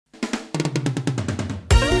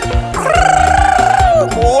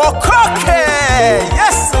Murokore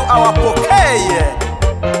Yesu awapokeye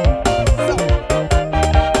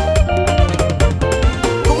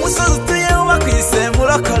umusozi utuyeho bakwise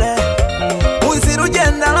Murokore munzira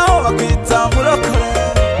ugenda naho bakwita Murokore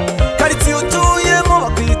karitsiye utuyemo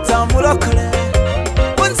bakwita Murokore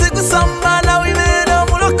munzi gusambana wibera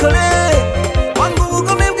Murokore wanga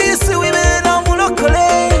ubugome bw'isi wibera Murokore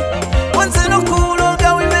munzi no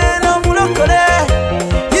kuroga wibera Murokore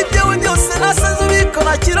ibyo byose nasanze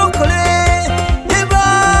ubikora kirokore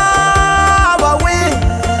ibawe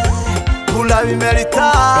ulabimerita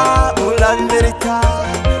ulabimerita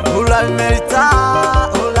ulabimerita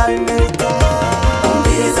ulabimerita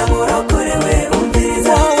Umviriza Murokore we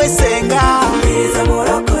umviriza wowe senga Umviriza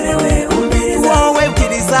Murokore we umviriza wowe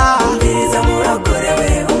bwiriza Umviriza Murokore we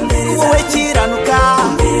umviriza wowe kiranuka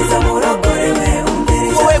Umviriza Murokore we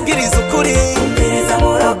umviriza wowe bwiriza ukuri Umviriza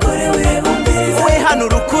Murokore we umviriza wowe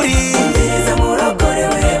hanura ukuri Umviriza Murokore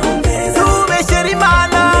we umviriza tubeshyera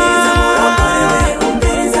Imana Umviriza Murokore we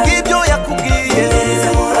umviriza ibyo yakubwiye Umviriza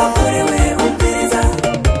Murokore we umviriza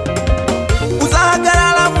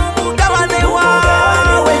uzahagarara mu mugabane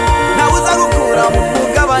wawe nawe uza gukura mu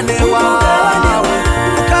mugabane wawe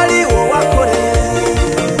kuko ari wo wakoreye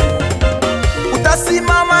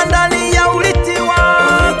utasimama ndani ya uliti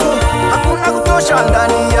wako hakuna kutosha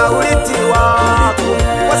ndani ya uliti wako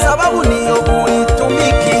kwa sababu niyo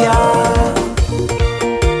ulitumikia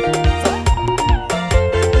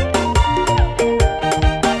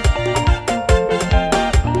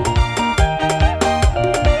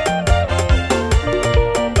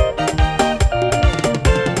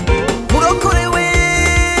Murokore we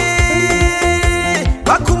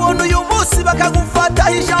bakubona uyu munsi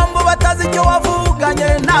bakagufata ijambo batazi icyo wavuganye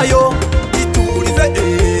nayo iturize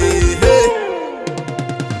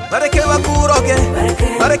bareke bakuroge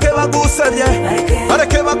bareke bagusebye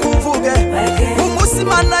bareke bakuvuge umunsi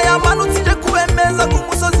Imana yamanutse ije kubemeza ku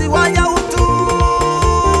musozi wa Nyahutuye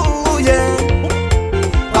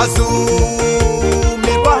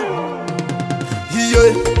bazumirwa iye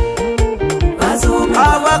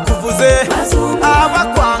abakuvuze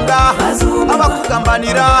abakwanga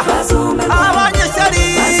abakugambanira abanyeshyari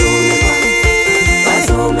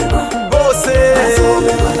bose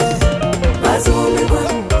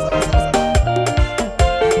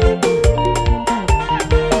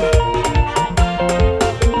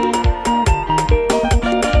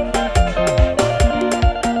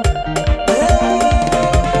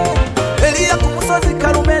Eliya ku musozi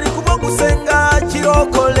Karumeli kubwo gusenga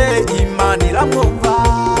kirokore Imana iramwumva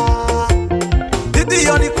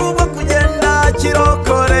Gideyoni kubwo kugenda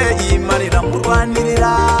kirokore Imana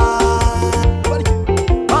iramurwanirira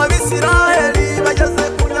Abisiraheli bageze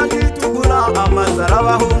ku nyanja itukura amazi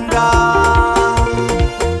arabahunga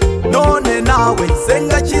none nawe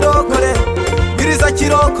senga kirokore bwiriza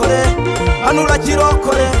kirokore hanura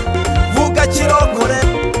kirokore vuga kirokore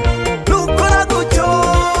nukora gutyo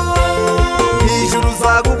ijuru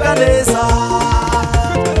uzagubwa neza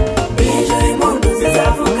Ijuru impundu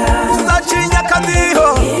zizavuga tuzacinya akadiho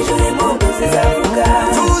Ijuru impundu zizavuga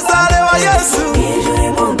tuzareba Yesu Ijuru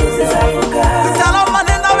impundu zizavuga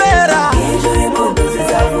tutaramane n'abera Ijuru impundu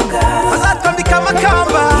zizavuga azatwambika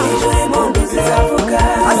amakamba Ijuru impundu zizavuga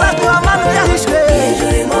azaduha amano yahishwe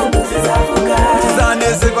Ijuru impundu zizavuga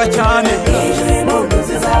tuzanezerwa cyane Ijuru impundu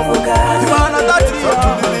zizavuga Imana dati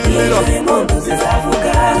turirimbira Ijuru impundu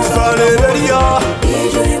zizavuga tuzareba Eliya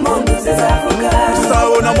Ijuru impundu zizavuga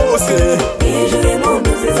tuzabona Mose Ijuru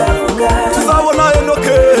impundu zizavuga tuzabona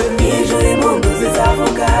Enoke Ijuru impundu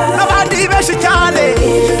zizavuga n'abandi benshi cyane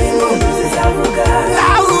Ijuru impundu zizavuga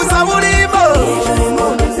nawe uzaburimo Ijuru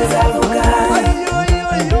impundu zizavuga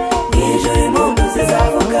Ijuru impundu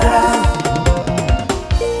zizavuga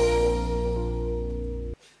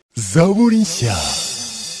Zaburi nshya.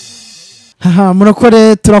 Haha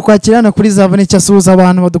Murokore turakwakira hano kuri Zaburi nshya suhuza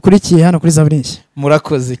abantu badukurikiye hano kuri Zaburi nshya.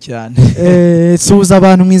 Murakoze cyane. Suhuza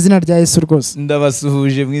abantu mu izina rya Yesu rwose.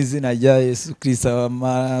 Ndabasuhuje mu izina rya Yesu Kristo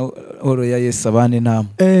amahoro ya Yesu abane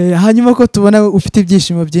namwe. Hanyuma ko tubona ufite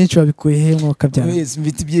ibyishimo byinshi wabikuye he mwuka byana.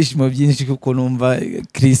 Mfite ibyishimo byinshi kuko numva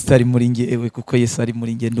Kristo ari muri ngewe kuko Yesu ari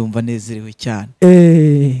muri nge ndumva nezerewe cyane.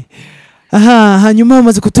 Aha hanyuma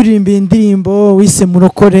umaze kuturirimba indirimbo wise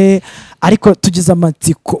Murokore ariko tugize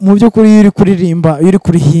amatsiko mu by'ukuri uri kuririmba uri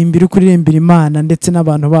kurihimba uri kuririmbira Imana ndetse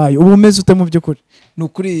n'abantu bayo ubu umeze ute mu by'ukuri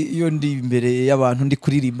nukuri iyo ndi imbere y'abantu ndi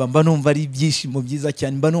kuririmba mba numva ari ibyishimo byiza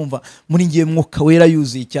cyane mba numva muri ngiye mwuka wera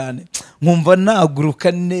yuzuye cyane nkumva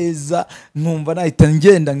naguruka neza, nkumva nahita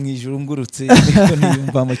ngenda mu ijuru ngurutse, niko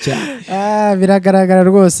niyumvamo cyane. Biragaragara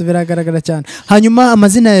rwose, biragaragara cyane. Hanyuma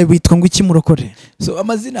amazina yawe witwa ngo iki Murokore? So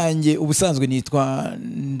amazina yanjye ubusanzwe nitwa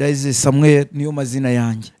Ndayize Samuel, niyo mazina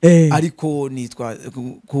yanjye. Ariko nitwa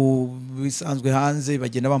ku bisanzwe hanze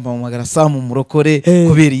bagenda bampamagara Samu Murokore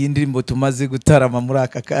kubera iyi ndirimbo tumaze gutarama muri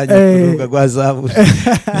aka kanya ku rubuga rwa Zaburi.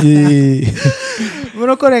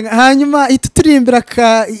 Murokore, hanyuma ituturimbira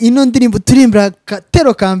ino ndirimbo turimbira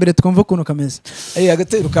gatero ka mbere twumva ukuntu kameze.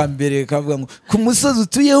 Agatero ka mbere kavuga ngo ku musozi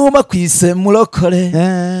utuyeho bakwise Murokore,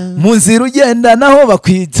 mu nzira ugenda naho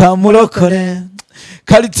bakwita Murokore,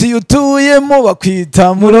 karitsiye utuyemo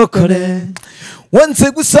bakwita Murokore,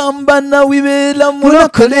 wanze gusambana wibera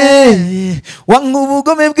Murokore, wanka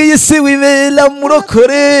ubugome bw'isi wibera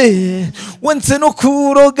Murokore, wanze no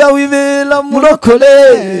kuroga wibera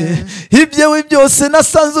Murokore, ibyawe byose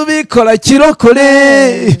nasanze ubikora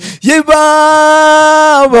kirokore,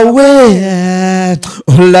 yebaba we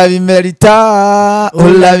ulabimerita,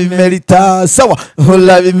 ulabimerita, sawa,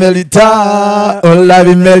 ulabimerita,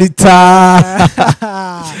 ulabimerita.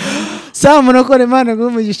 Sawa Murokore, Imana guha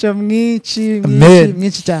umugisha mwinshi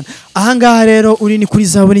cyane. Ahangaha rero uri ni kuri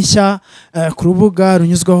Zaburi nshya, ku rubuga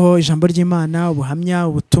runyuzwaho ijambo ry'Imana, ubuhamya,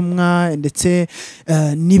 ubutumwa ndetse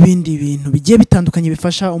n'ibindi bintu bigiye bitandukanye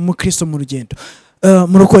bifasha umukristo mu rugendo.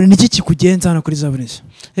 Murokore, niki kikugenza hano kuri Zaburi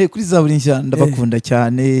nshya? Kuri Zaburi nshya ndabakunda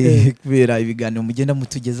cyane kubera ibiganiro mugenda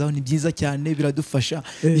mutugezaho ni byiza cyane, biradufasha.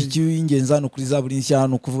 Icy'ingenzi hano kuri Zaburi nshya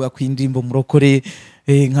no kuvuga ku indirimbo Murokore,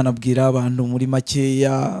 nkanabwira abantu muri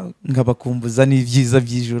makeya ngabakumbuza n'ibyiza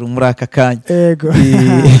by'ijuru muri aka kanya.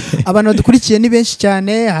 Abantu badukurikiye ni benshi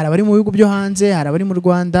cyane, hari abari mu bihugu byo hanze, hari abari mu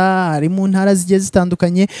Rwanda, hari mu ntara zigiye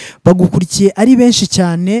zitandukanye, bagukurikiye ari benshi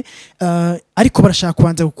cyane, ariko barashaka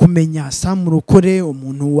kubanza kumenya Samu Murokore,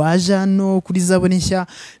 umuntu waje hano kuri Zaburi nshya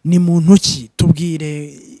ni muntu ki?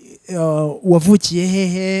 Tubwire wavukiye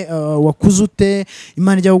hehe, wakuze ute,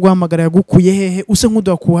 Imana ijya guhamagara yagukuye hehe, use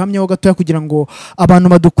nk'uduha kuhamya ho gatoya kugira ngo abantu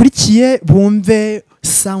badukurikiye bumve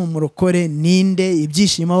Samu Murokore ninde,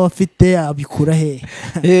 ibyishimo bafite abikura hehe.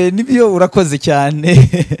 Nibyo, urakoze cyane.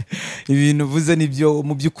 Ibintu uvuze nibyo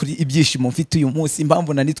mu by'ukuri, ibyishimo mfite uyu munsi,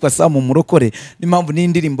 impamvu nanitwa Samu Murokore, impamvu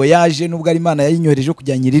n'indirimbo yaje nubwo ari Imana yayinyohereje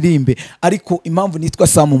kugira ngo iririmbe, ariko impamvu nitwa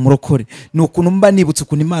Samu Murokore ni ukuntu mba nibutse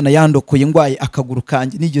ukuntu Imana yandokoye ngwaye akaguru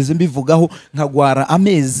kanjye, nigeze mbivugaho nkagwara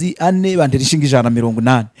amezi 4 bandera inshinga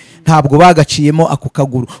 180, ntabwo bagaciyemo ako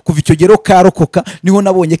kaguru. Kuva icyo gero karokoka niho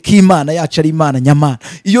nabonye ko Imana yacu ari Imana nyamana.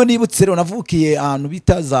 Iyo nibutse rero navukiye ahantu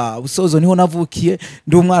bita za Busozo, niho navukiye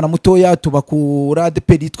ndi umwana mutoya, tuba ku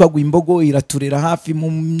radeperi yitwa Gwimbogo, iraturera hafi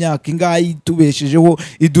mu myaka ingayi tubeshejeho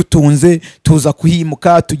idutunze, tuza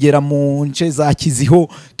kuhimuka tugera mu nce za Kiziho,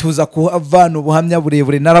 tuza kuhavana ubuhamya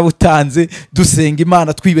burebure narabutanze, dusenga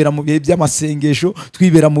Imana, twibera mu bihe by'amasengesho,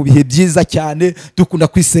 twibera mu bihe byiza cyane, dukunda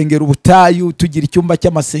kwisengera ubutayu, tugira icyumba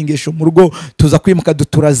cy'amasengesho mu rugo, tuza kwimuka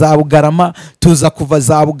dutura za Bugarama, tuza kuva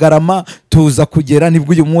za Bugarama tuza kugera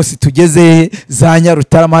nibwo uyu munsi tugeze za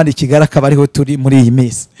Nyarutarama handi Kigali, akaba ariho turi muri iyi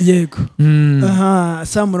minsi. Yego.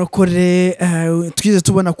 Samu Murokore, twize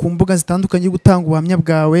tubona ku mbuga zitandukanye gutanga ubuhamya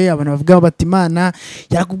bwawe, abantu bavuga bati Imana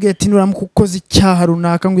yakubwiye ati nuramuka ukoze icyaha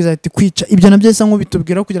runaka ngo izahita kwica. Ibyo nabyo bisa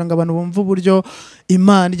nk'ubitubwira kugira ngo abantu bumve uburyo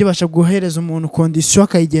Imana ibasha guhereza umuntu kondisiyo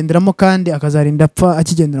akayigenderamo kandi akazarinda apfa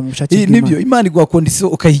akigendera mu bushake bw'Imana. Nibyo, Imana iguha kondisiyo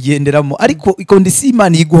ukayigenderamo, ariko kondisiyo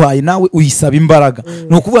Imana iguhaye nawe uyisaba imbaraga.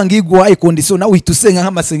 No kuvuga ngo iguhaye kondisiyo nawe uhita usenga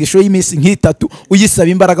nk'amasengesho y'iminsi nk'itatu uyisaba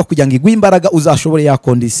imbaraga kugira ngo iguhe imbaraga uzashobore ya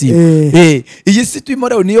kondisiyo. Iyi si turimo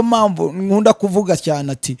rero niyo mpamvu nkunda kuvuga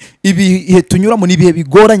cyane ati ibihe tunyuramo ni ibihe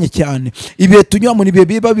bigoranye cyane, ibihe tunyuramo ni ibihe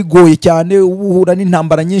biba bigoye cyane, uhura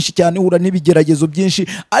n'intambara nyinshi cyane, uhura n'ibigeragezo byinshi,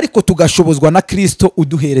 ariko tugashobozwa na Kristo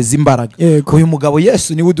uduhereza imbaraga. Uyu mugabo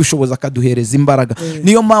Yesu niwe udushoboza akaduhereza imbaraga.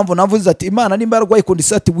 Niyo mpamvu navuze ati Imana nimba rwaye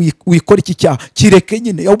kondisiyo ati wikora iki cyaha kireke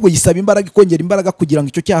nyine, ahubwo yisaba imbaraga, ikongera imbaraga kugira ngo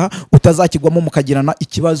icyo cyaha utazakigwamo mukagirana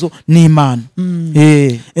ikibazo n'Imana.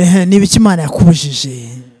 Niba Imana yakubujije,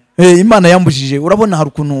 Imana yambujije, urabona hari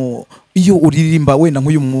ukuntu iyo uririmba wenda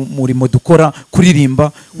nk'uyu murimo dukora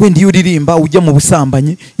kuririmba, wenda iyo uririmba ujya mu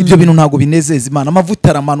busambanyi, ibyo bintu ntago binezeza Imana, amavuta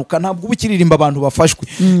aramanuka, ntabwo ubukiririmba abantu bafashwe.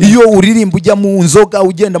 Iyo uririmba ujya mu nzoga,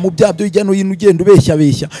 ugenda mu byabyo, ujya no yino ugenda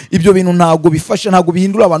ubeshya, ibyo bintu ntago bifasha, ntago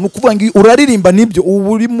bihindura abantu. Kuvuga ngo uraririmba nibyo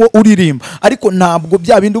urimo uririmba, ariko ntabwo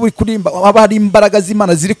bya bindi uri kuririmba aba ari imbaraga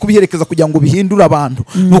z'Imana ziri kubiherekeza kugira ngo bihindure abantu.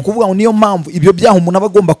 No kuvuga ngo niyo mpamvu ibyo byaha umuntu aba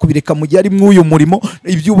agomba kubireka mu gihe ari mw'uyu murimo,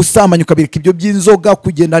 iby'ubusambanyi ukabireka, ibyo by'inzoga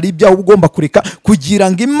kugenda ari ibyaha ugomba kureka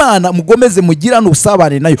kugira ngo Imana mugomeze mugirane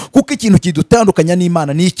ubusabane nayo, kuko ikintu kidutandukanya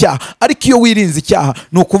n'Imana ni icyaha, ariko iyo wirinze icyaha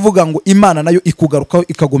ni ukuvuga ngo Imana nayo ikugarukaho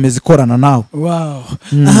ikagomeza ikorana nawe. Wow.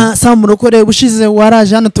 Aha, Sam Murokore, ubushize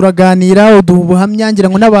waraje hano turaganira uduha ubuhamya, ngira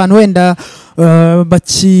ngo n'abantu wenda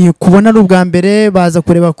bakikubona ari ubwa mbere baza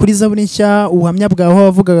kureba kuri Zaburi nshya ubuhamya bwawe aho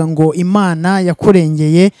wavugaga ngo Imana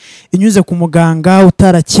yakurengeye inyuze ku muganga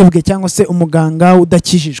utarakibwe cyangwa se umuganga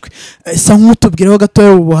udakijijwe. Sa nk'utubwireho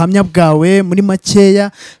gatoya ubuhamya bwawe muri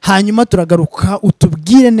makeya, hanyuma turagaruka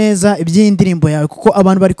utubwire neza iby'iyi ndirimbo yawe, kuko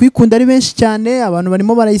abantu bari kuyikunda ari benshi cyane, abantu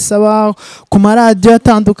barimo barayisaba ku maradiyo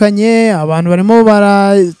atandukanye, abantu barimo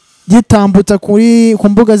gitambutsa ku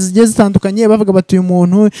mbuga zigiye zitandukanye bavuga bati uyu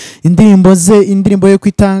muntu indirimbo ye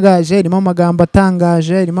kwitangaje irimo amagambo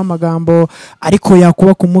atangaje, irimo amagambo ariko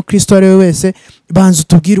yakubaka umukristo ari we wese. Banza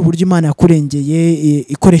utubwire uburyo Imana yakurengeye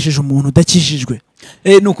ikoresheje umuntu udakijijwe.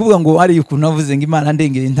 Ni ukuvuga ngo hari ukuntu navuze ngo Imana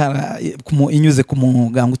ndengeye intara inyuze ku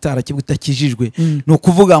muganga utarakibwe utakijijwe. Ni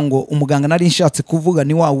ukuvuga ngo umuganga nari nshatse kuvuga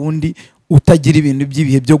ni wa wundi utagira ibintu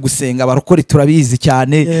by'ibihe byo gusenga. Abarokore turabizi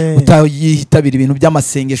cyane, utayitabira ibintu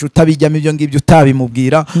by'amasengesho, utabijyamo ibyo ngibyo,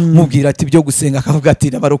 utabimubwira mubwira ati byo gusenga akavuga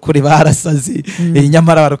ati abarokore barasaze.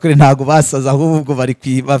 Nyamara abarokore ntago basaze, ahubwo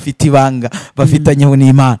bafite ibanga bafitanyeho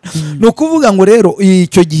n'Imana. Ni ukuvuga ngo rero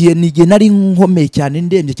icyo gihe nige nari nkomeye cyane,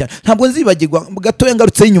 ndembye cyane, ntabwo nzibagirwa gatoya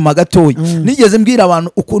ngarutse inyuma gatoya. Nigeze mbwira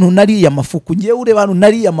abantu ukuntu nariye amafuku, ngiye ure abantu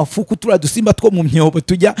nariye amafuku, turadusimba two mu myobo,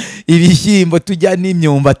 tujya ibishyimbo, tujya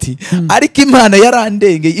n'imyumbati, ariko Imana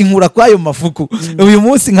yarandengeye inkura kwayo mafuku. Uyu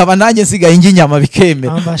munsi nkaba nanjye nsigaye inyama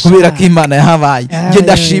bikemera kubera ko Imana yahabaye. Nge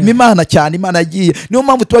ndashima Imana cyane, Imana yagiye. Niyo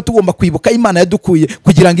mpamvu tuba tugomba kwibuka Imana yadukuye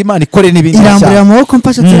kugira ngo Imana ikore n'ibindi cyane. Irambura amaboko,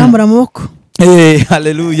 mfasha turambura amaboko.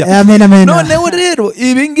 Haleluya. Amen, amen. Noneho rero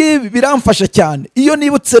ibi ngibi biramfasha cyane. Iyo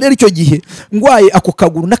nibutse rero icyo gihe ngwaye ako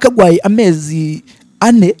kaguru, nakagwaye amezi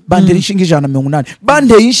ane, bandera inshinge 180,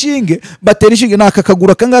 bandeye inshinge, batera inshinge naka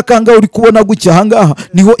kagura kangaka uri kubona gutya ahangaha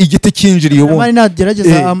niho igiti cyinjiriye ubu. Mari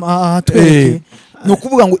nagerageza ahatwereke. Ni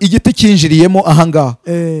ukuvuga ngo igiti cyinjiriyemo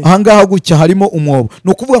ahangaha gutya harimo umwobo.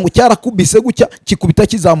 Ni ukuvuga ngo cyarakubise gutya kikubita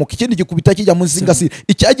kizamuka, ikindi gikubita kijya munsi y'ingasire,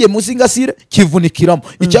 icyagiye munsi y'ingasire kivunikiramo,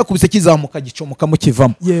 icyakubise kizamuka gicomokamo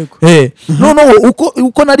kivamo. Noneho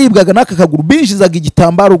uko naribwaga n'aka kaguru, binjizaga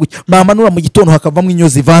igitambaro gutya, bamanura mu gitondo hakavamo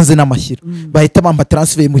inyozi ivanze n'amashyira, bahita bamba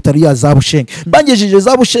transfer mu itari ya Zabushenge. Bangejeje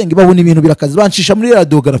Zabushenge babona ibintu birakaze, bancisha muri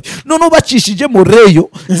radiography. Noneho bacishije mu reyo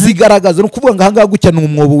zigaragaza, ni ukuvuga ngo ahangaha gutya ni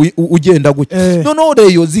umwobo ugenda gutya. Noneho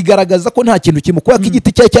reyo zigaragaza ko nta kintu kimwe, kubera ko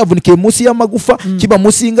igiti cyaje cyavunikiye munsi y'amagufa, kiba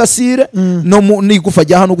munsi y'ingasire, no n'igufa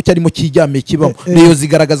rya hano gutya arimo kijyame kibamo. Reyo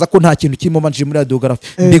zigaragaza ko nta kintu kimwe, banjije muri radiography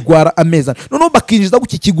ndigwara ameza. Noneho bakinjiza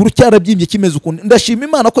gutya ikiguru cyarabyimbye kimeze ukuntu. Ndashima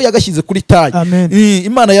Imana ko yagashyize kuri tayi.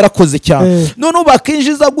 Imana yarakoze cyane. Noneho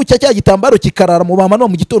bakinjiza gutya cya gitambaro kikarara mu bamano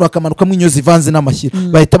mu gitondo hakamanukamo inyozi ivanze n'amashyira,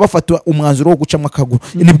 bahita bafata umwanzuro wo gucamo akaguru.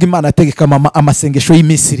 Nibwo Imana yategeka mama amasengesho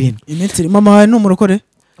y'iminsi 7. Mama wawe ni umurokore?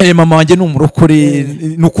 Mama wanjye ni umurokore.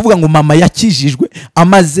 Ni ukuvuga ngo mama yakijijwe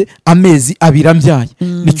amaze amezi 2 ambyaye.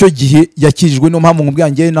 Nicyo gihe yakijijwe. No mpamvu ngo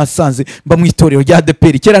bwanjye nasanze mba mu itorero rya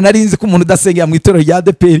ADPR. Kera nari nzi ko umuntu udasengera mu itorero rya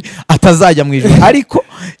ADPR atazajya mu ijuru, ariko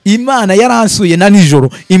Imana yaransuye na nijoro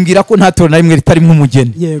imbwira ko nta torero na rimwe ritarimo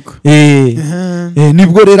umugeni. Yego.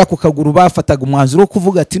 Nibwo rero ako kaguru bafataga umwanzuro wo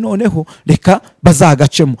kuvuga ati noneho reka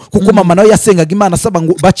bazagacemo, kuko mama nawe yasengaga Imana asaba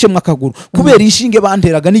ngo bacemo akaguru, kubera inshinge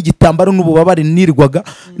banderaga n'igitambaro n'ububabare nirwaga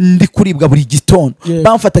ndi kuribwa buri gitondo.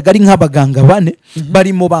 Bamfataga ari nk'abaganga 4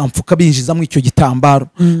 barimo bamfuka binjiza mu icyo gitambaro.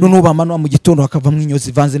 Noneho bamanwa mu gitondo hakavamo inyozi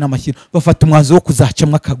ivanze n'amashyira, bafata umwanzuro wo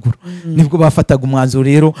kuzacamo akaguru. Nibwo bafataga umwanzuro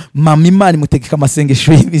rero, mama Imana imutegeka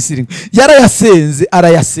amasengesho y'Imisiri. Yarayasenze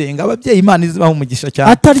arayasenga, ababyeyi Imana izibaho umugisha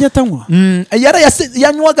cyane. Atarya atanywa?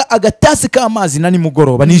 Yanywaga agatasi k'amazi na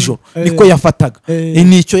nimugoroba nijoro, niko yafataga.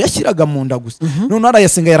 Nicyo yashyiraga mu nda gusa. Noneho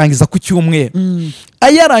arayasenga yarangiza ku cyumweru.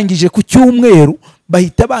 Ayarangije ku cyumweru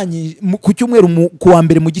bahita ku cyumweru kuwa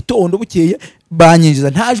mbere mu gitondo bukeye banyinjiza.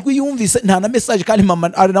 Ntajwi yumvise, nta na message, kandi mama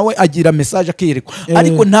nawe agira message akirekwa,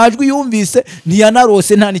 ariko ntajwi yumvise,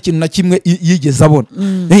 ntiyanarose, nta n'ikintu na kimwe yigeze abona.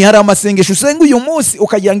 Hari amasengesho usenga uyu munsi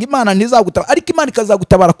ukagira ngo Imana ntizagutabara, ariko Imana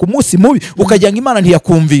ikazagutabara ku munsi mubi ukagira ngo Imana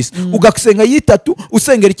ntiyakumvise. Ugasenga yitatu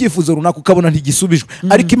usengera icyifuzo runaka ukabona ntigisubijwe,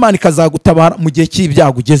 ariko Imana ikazagutabara mu gihe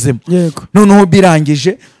cy'ibyago ugezemo. Noneho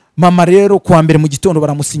birangije mama rero kuwa mbere mu gitondo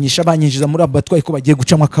baramusinyisha, banyinjiza muri abatwaye ko bagiye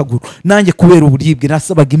gucamo akaguru. Nanjye kubera uburibwe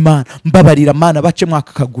nasabaga Imana, mbabarira Mana bacemo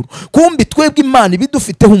aka kaguru. Kumbi twebwe Imana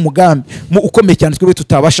bidufiteho umugambi ukomeye cyane twebwe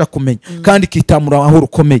tutabasha kumenya, kandi kitamura aho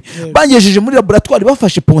rukomeye. Bangejeje muri laboratoire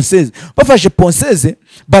bafashe ponseze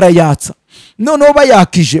barayatsa. noneho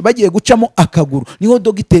bayakije bagiye gucamo akaguru niho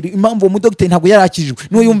dogiteri impamvu umudogiteri ntabwo yarakijwe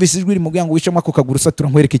niho yumvise ijwi rimubwira ngo wicamo ako kaguru satura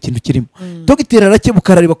nkwereke ikintu kirimo dogiteri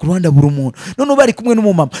arakebuka arareba ku ruhande buri umuntu noneho bari kumwe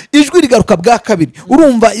n'umumama ijwi rigaruka bwa kabiri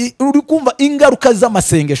urumva uri kumva ingaruka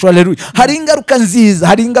z'amasengesho haleluya hari ingaruka nziza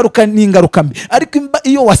hari ingaruka n'ingaruka mbi ariko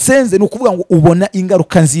iyo wasenze ni ukuvuga ngo ubona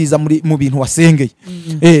ingaruka nziza mu bintu wasengeye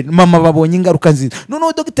mama babonye ingaruka nziza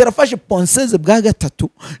noneho dogiteri afashe ponseze bwa gatatu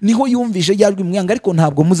niho yumvise yajwi mwanga ariko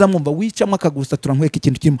ntabwo muzamwumva wicamo akaguru satura nkwereke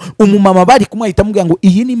ikintu kirimo umumama bari kumwahita amubwira ngo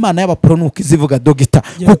iyi ni Imana y'abaporonuka izivuga dogita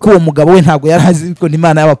kuko uwo mugabo we ntabwo yari azi ko ni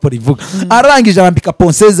Imana y'abaporo ivuga arangije arambika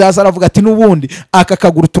ponseze hasi aravuga ati n'ubundi aka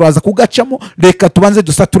kaguru turaza kugacamo reka tubanze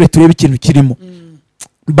dusature turebe ikintu kirimo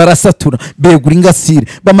barasatura begura ingasire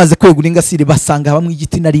bamaze kwegura ingasire basanga bamwe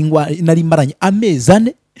igiti nari maranye amezi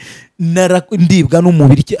 4 ndibwa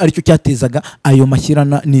n'umubiri aricyo cyatezaga ayo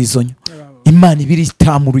mashyirana n'izonyo Imana ibiri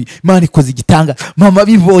itamuruye Imana ikoze igitanga mama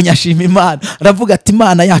bibonye ashima Imana aravuga ati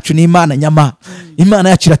Imana yacu ni Imana nyama Imana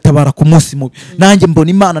yacu iratabara ku munsi mubi nanjye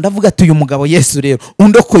mbona Imana ndavuga ati uyu mugabo Yesu rero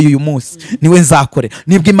undokoye uyu munsi niwe nzakorera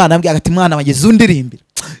nibwo Imana yambwiye ati mwana wanjye zundirimbira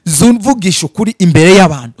zumvugisha ukuri imbere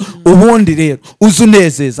y'abantu ubundi rero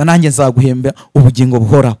uzunezeza nanjye nzaguhembera ubugingo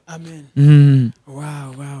buhoraho amen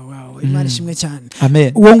wow Imana ishimwe cyane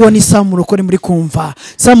amen uwo ngo ni Murokore muri kumva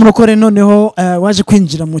Murokore noneho waje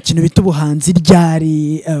kwinjira mu kintu bita ubuhanzi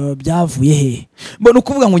ryari byavuye he mbona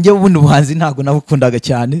ukuvuga ngo njye ubundi ubuhanzi ntago nabukundaga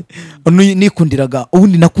cyane nikundiraga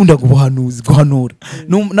ubundi nakundaga ubuhanuzi guhanura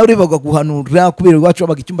narebaga guhanura kubera iwacu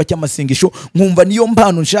babaga icyumba cy'amasengesho nkumva niyo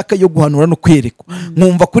mpano nshaka yo guhanura no kwerekwa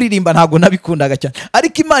nkumva kuririmba ntago nabikundaga cyane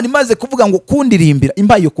ariko Imana imaze kuvuga ngo kundirimbira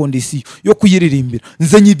imbaye iyo kondisiyo yo kuyiririmbira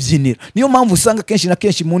nze nyibyinira niyo mpamvu usanga kenshi na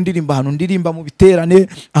kenshi mu ndirimba hano ndirimba mu biterane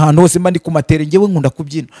ahantu hose mba ndi ku matere ngewe nkunda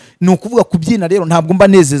kubyina ni ukuvuga kubyina rero ntabwo mba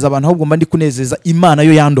nezeza abantu ahubwo mba ndi kunezeza Imana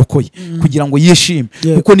yo yandokoye kugira ngo yishime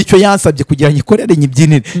kuko nicyo yansabye kugira nyikorere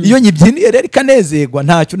nyibyinire iyo nyibyiniye rero ikanezerwa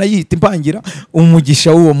ntacyo nayihita impangira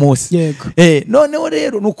umugisha w'uwo munsi noneho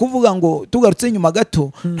rero ni ukuvuga ngo tugarutse nyuma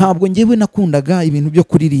gato ntabwo ngewe nakundaga ibintu byo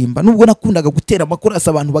kuririmba nubwo nakundaga gutera amakorasi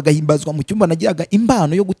abantu bagahimbazwa mu cyumba nagiraga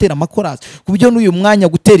impano yo gutera amakorasi ku buryo n'uyu mwanya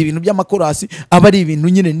gutera ibintu by'amakorasi aba ari ibintu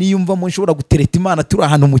nyine niyumvamo nshobora gutereta Imana turi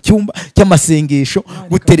ahantu mu cyumba cy'amasengesho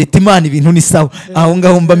gutereta Imana ibintu ni sawa aho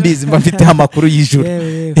ngaho mba mbizi mba mfite amakuru y'ijuru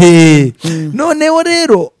noneho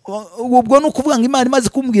rero ubwo no kuvuga ngo Imana imaze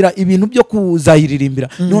kumbwira ibintu byo kuzayiririmbira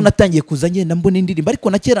niho natangiye kuza ngenda mbona indirimba ariko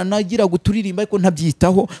nakera nagira guturirimba ariko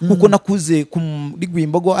ntabyitaho kuko nakuze kuri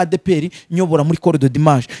Gwimbogo ADPR nyobora muri Corps de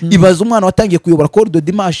Dimanche ibaza umwana watangiye kuyobora Corps de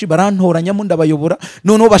Dimanche barantoranyamo ndabayobora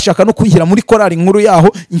noneho bashaka no kunshyira muri korali nkuru yaho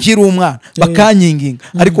nkiri umwana bakanyinginga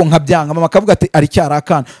ariko nkabyanga mama akavuga ati ari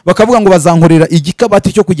cyarakana bakavuga ngo bazankorera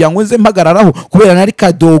igikabati cyo kugira ngo nze mpagararaho kubera nari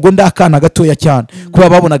kadogo ndakana gatoya cyane kuba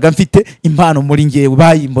babonaga mfite impano muri ngewe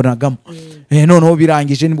bayimbonagamo noneho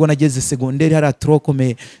birangije nibwo nageze segonderi hari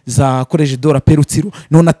atrokome za College de la Perutsiro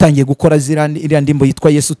none natangiye gukora iriya ndimbo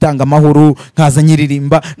yitwa Yesu utanga amahoro nkaza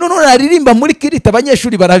nyiririmba none naririmba muri kirite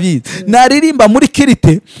abanyeshuri barabizi naririmba muri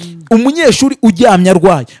kirite umunyeshuri uryamye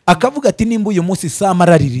arwaye akavuga ati nimba uyu munsi Sam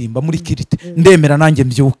araririmba muri kirite ndemera nanjye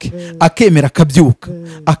mbyuke akemera akabyuka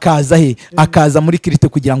akaza muri kirite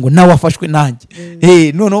kugira ngo nawe afashwe nanjye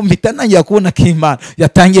noneho mpita nangiye kubona ko Imana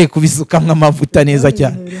yatangiye kubisukamwe amavuta neza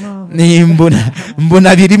cyane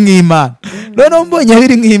mbona biri mu Imana noneho mbonye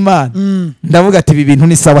biri mu Imana ndavuga ati ibi bintu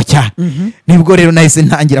ni sawa cyane nibwo rero nahise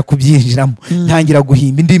ntangira kubyinjiramo ntangira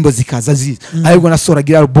guhimba indirimbo zikaza ziza ariko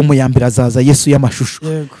nasoraga album ya mbere azaza Yesu y'amashusho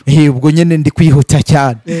ubwo nyene ndi kwihuta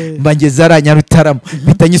cyane mbangeze aranyarutaramo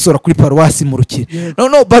bitanyisora kuri paruwasi Murokore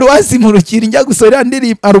noneho paruwasi Murokore njya gusorera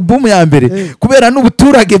ndiri album ya mbere kubera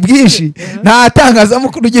n'ubuturage bwinshi nta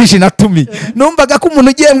tangazamakuru ryinshi natumi numvaga ko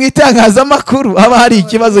umuntu ugiye mu itangazamakuru aba hari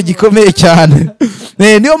ikibazo gikomeye cyane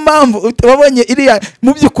niyo mpamvu wabonye iriya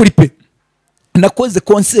mu by'ukuri pe nakoze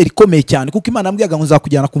concert ikomeye cyane kuko Imana ambwiyaga ngo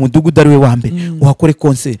nzakujyana ku mudugudu ari we wa mbere uhakore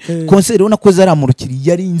concert rero nakoze ari Murokore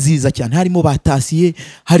yari nziza cyane harimo batasiye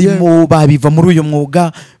harimo babiva muri uyu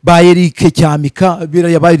mwuga ba Eric Cyamika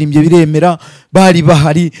baririmbye biremera bari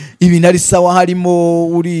bahari ibintu ari sawa harimo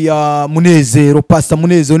uriya Munezero Pastor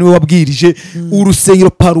Munezero niwe wabwirije urusengero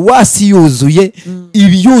paruwasi yuzuye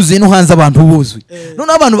ibiyuzuye no hanze abantu buzuye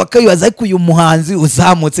none abantu bakayibaza ariko uyu muhanzi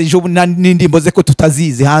uzamutse ejo n'indimbo ze ko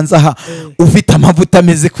tutazizi hanze aha ufite amavuta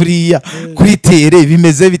ameze kuriya kuri tere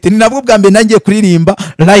bimeze bite ni nabwo bwa mbere nangiye kuririmba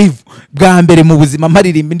live bwa mbere mu buzima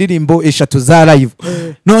mparirimba indirimbo 3 za live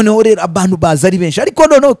noneho rero abantu baza ari benshi ariko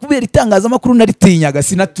noneho kubera itangazamakuru naritinyaga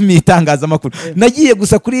sinatumiye itangazamakuru nagiye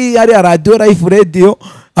gusa kuri ari radio live radio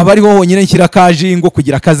abari ho honyine nshyira kajingo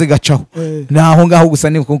kugira akaze gacaho naho ngaho gusa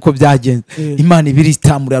ni kuko byagenze Imana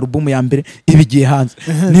ibiritamura album ya mbere ibigiye hanze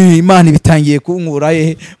ni Imana ibitangiye kunkura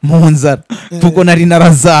mu nzara kuko nari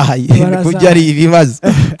narazahaye kujya ari ibibazo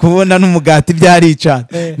kubona n'umugati byaricana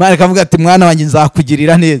Imana kavuga ati mwana wanjye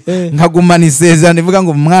nzakugirira neza nkagumana isezerano ivuga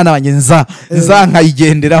ngo mwana wanjye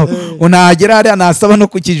nkayigenderaho unagera hariya nasaba no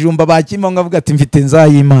kukijumba bakimba ngavuga ati mfite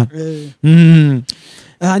nzayimana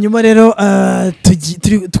hanyuma rero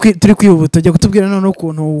turi kwihuta tujya kutubwira none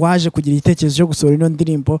ukuntu waje kugira igitekerezo cyo gusohora ino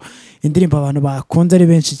indirimbo abantu bakunze ari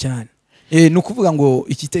benshi cyane. Ni ukuvuga ngo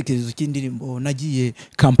igitekerezo cy'indirimbo nagiye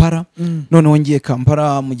Kampala noneho ngiye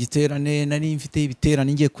Kampala mu giterane nari mfite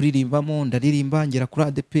ibiterane ngiye kuririmbamo ndaririmba ngera kuri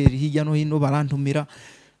ADPR hirya no hino barantumira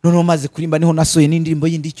noneho maze kurimba niho nasoye n'indirimbo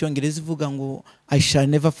yindi y'Icyongereza ivuga ngo I shall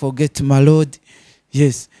never forget my Lord.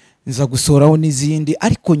 Yes, nza gusohoraho n'izindi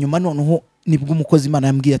ariko nyuma noneho nibwo umukozi Imana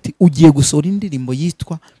yambwiye ati ugiye gusohora indirimbo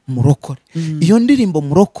yitwa Murokore. Iyo ndirimbo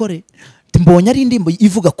Murokore mbonye ari indirimbo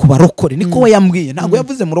ivuga ku barokore niko we yambwiye ntabwo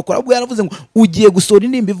yavuze Murokore ahubwo yaravuze ngo ugiye gusohora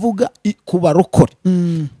indirimbo ivuga ku barokore.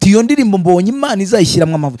 Iyo ndirimbo mbonye Imana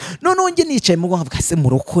izayishyiramo amavuta noneho nge nicaye mu bwonko bwa se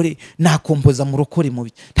Murokore nakompoza Murokore mu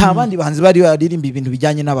biki nta bandi bahanzi bari baririmba ibintu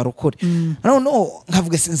bijyanye n'abarokore noneho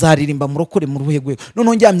nkavuga se nzaririmba Murokore mu ruhe rwe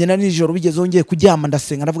noneho njyamye na nijoro bigezeho ngiye kuryama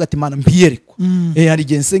ndasenga ndavuga ati Imana mbiyerekwa hari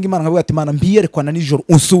igihe nsenga Imana nkavuga ati Imana mbiyerekwa na nijoro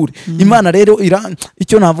unsure Imana rero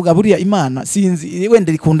icyo navuga buriya Imana sinzi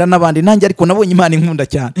wenda ikunda n'abandi nanjye ariko nabonye Imana inkunda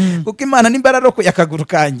cyane kuko Imana nimbararoko yakaguru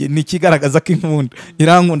kanje nikigaragaza ko inkunda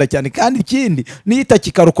irankunda cyane kandi ikindi niyita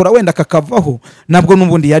kikarokora wenda kakavaho nabwo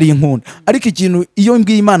nubundi yari inkunda ariko ikintu iyo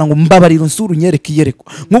mbwiye Imana ngo mbabarira unsure unyereke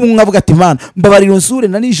iyerekwa nk'ubu nkavuga ati Imana mbabarira unsure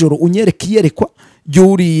na nijoro unyereke iyerekwa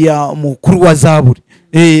ryuriya mukuru wa Zaburi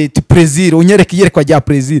Plaisir unyereke iyerekwa rya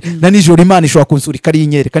Plaisir na nijoro Imana ishobora kunsura ikari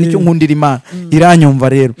inyereka nicyo nkundira Imana iranyumva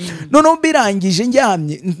rero noneho birangije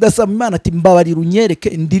njyamye ndasaba Imana ati mbabarira unyereke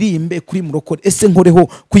ndirimbe kuri Murokore ese nkoreho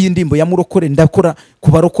ku yindimbo ya Murokore ndakora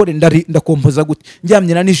ku barokore ndakompoza gute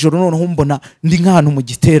njyamye na nijoro noneho mbona ndi nk'ahantu mu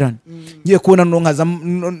giterane ngiye kubona nonkaza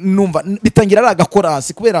numva bitangira ari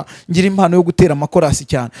agakorasi kubera ngira impano yo gutera amakorasi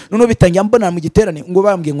cyane noneho bitangira mbona mu giterane ngo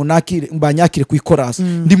bambwiye ngo nakire mbanyakire ku ikorasi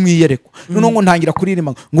ndi mwiyerekwa noneho ngo ntangira kuri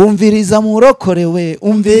ngo umviriza Murokore we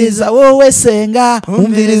umviriza wowe senga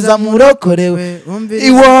umviriza Murokore we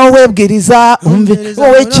wowe bwiriza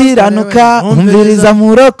wowe kiranuka umviriza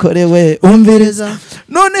Murokore we umviriza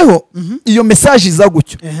noneho iyo message iza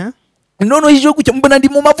gutyo noneho hijo gutyo mbona ndi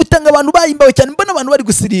mu mavuta ng'abantu bayimbawe cyane mbona abantu bari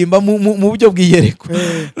gusirimba mu buryo bw'iyereko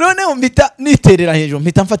noneho mpita niterera hejuru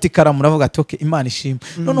mpita mfata ikaramu navuga ati okay Imana ishimwe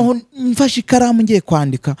noneho mfashe ikaramu ngiye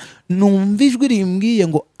kwandika numva ijwi rimbwiye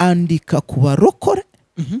ngo andika ku barokore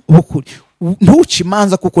bukuri ntuci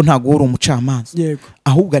imanza kuko ntago uri umucamanza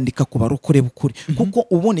ahubwo andika ku barokore bukuri kuko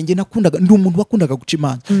ubone nge nakundaga ndi umuntu wakundaga guca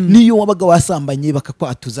imanza niyo wabaga wasambanye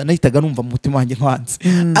bakakwatuza nahitaga numva mu mutima wanjye nkwanze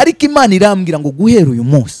ariko Imana irambwira ngo guhera uyu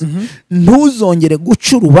munsi ntuzongere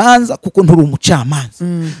guca urubanza kuko nturi umucamanza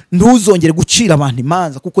ntuzongere gucira abantu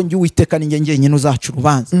imanza kuko njye Uwiteka ni njye nyine uzaca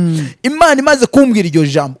urubanza Imana imaze kumbwira iryo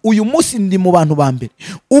jambo uyu munsi ndi mu bantu ba mbere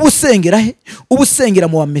ubusengera he ubusengera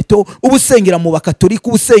mu bameto ubusengera mu bakatolika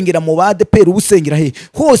ubusengera mu bade ubusengera he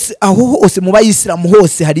hose aho hose mu bayisilamu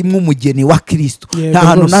hose harimo umugeni wa Kristo nta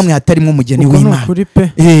hantu namwe hatarimo umugeni w'Imana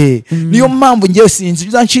niyo mpamvu ngiye sinzi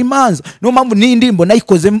bizanshimanza niyo mpamvu n'indirimbo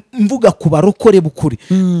nayikoze mvuga ku barokore bukuri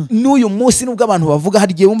n'uyu munsi nubwo abantu bavuga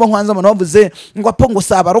hari gihe wumva nkwanza abantu bavuze ngo apo ngo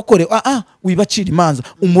saba barokore wibacira imanza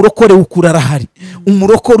umurokore ukura arahari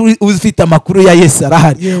umurokore ufite amakuru ya Yesu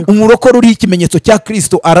arahari umurokore uri ikimenyetso cya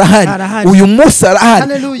Kristo arahari uyu munsi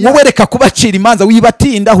arahari wowe reka kubacira imanza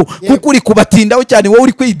wibatindaho kuko uri kubatindaho cyane wowe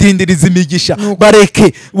uri kwidindiriza imigisha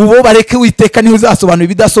bareke Uwiteka niwe uzasobanura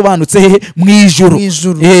ibidasobanutse hehe mu ijuru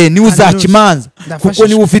niwe uzaca imanza kuko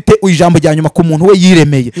niwe ufite ijambo rya nyuma ku muntu we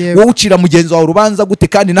yiremeye wowe ucira mugenzi wawe urubanza gute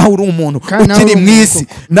kandi nawe uri umuntu ukiri mu isi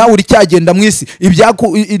nawe uri cyagenda mu isi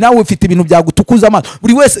nawe ufite ibintu byagutukuza amaso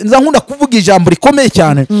buri wese nkunda kuvuga ijambo rikomeye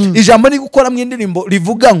cyane ijambo ni gukora mu indirimbo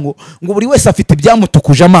rivuga ngo buri wese afite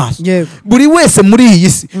ibyamutukuje amaso buri wese muri iyi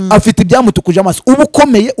si afite ibyamutukuje amaso uba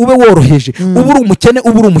ukomeye ube woroshye byoroheje uba uri umukene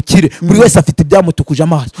uba uri umukire buri wese afite ibyamutukuje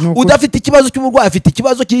amaso udafite ikibazo cy'uburwayi afite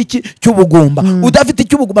ikibazo cy'ubugumba udafite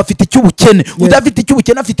icy'ubugumba afite icy'ubukene udafite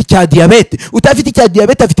icy'ubukene afite icya diyabete udafite icya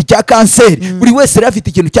diyabete afite icya kanseri buri wese rero afite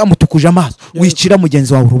ikintu cyamutukuje amaso wicira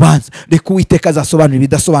mugenzi wawe urubanza reka Uwiteka azasobanura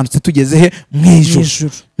ibidasobanutse tugeze he mu ijuru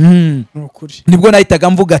nibwo nahitaga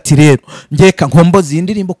mvuga ati rero ngeka nkomboza iyi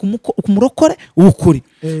ndirimbo ku murokore w'ukuri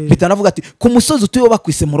mpita navuga ati ku musozi utuyeho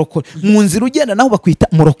bakwise Murokore mu nzira ugenda naho bakwita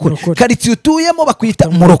Murokore karitsiye utuyemo bakwita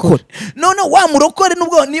Murokore none wa Murokore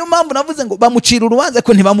nubwo niyo mpamvu navuze ngo bamucira urubanza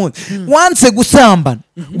ko ntibamuzi wanse gusambana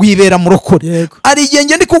wibera Murokore ari igihe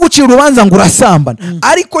ngende kugucira urubanza ngo urasambana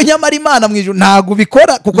ariko nyamara Imana mu ijuru ntago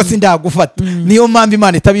bikora kuko sindagufata niyo mpamvu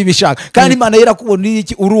Imana itabibishaka kandi Imana yerakubona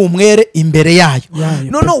iki uri umwere imbere yayo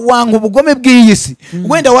none wanga ubugome bw'iyi si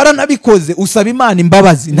wenda waranabikoze usaba Imana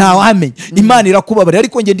imbabazi nta wamenye Imana irakubabarira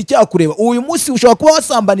ariko ngende icyakureba uyu munsi ushobora kuba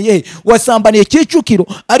wasambaniye Kicukiro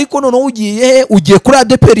ariko none ugiye kuri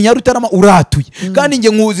ADPR Nyarutarama uratuye kandi nge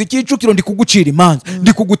nkuzi Kicukiro ndi kugucira imanza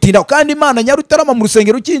ndi kugutinda kandi Imana Nyarutarama mu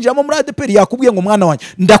rusengero ukinjiramo muri ADPR yakubwiye ngo mwana wanjye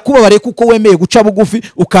ndakubabariye kuko wemeye guca bugufi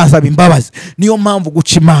ukansaba imbabazi niyo mpamvu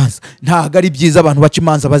guca imanza ntago ari byiza abantu baca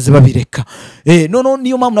imanza baze babireka none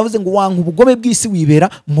niyo mpamvu navuze ngo wanga ubugome bw'isi wibera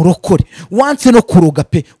Murokore wanse no kuroga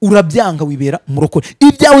pe urabyanga wibera Murokore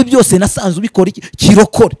ibyawe byose nasanze ubikora iki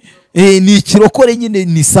kirokore ni kirokore nyine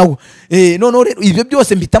ni sawa none rero ibyo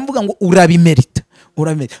byose mbita mvuga ngo urabimerita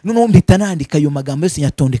none mbita nandika ayo magambo yose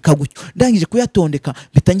nyatondeka gutyo ndangije kuyatondeka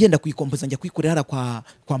mbita ngenda kuyikompoza njya kuyikorera hara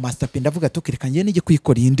kwa Master P ndavuga tokereka ngende nige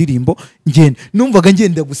kuyikora iyi ndirimbo ngende numvaga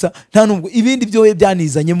ngenda gusa nta nubwo ibindi byo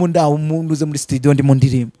byanizanyemo ndaho munduze muri studio ndi mu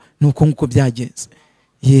ndirimbo nuko nkuko byagenze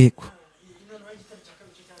yego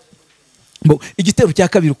igitero cya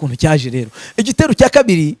kabiri ukuntu cyaje rero igitero cya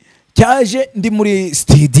kabiri cyaje ndi muri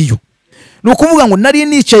studio nukuvuga ngo nari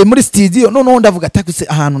nicaye muri studio noneho ndavuga atakuse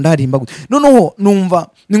ahantu ndarimba gute noneho numva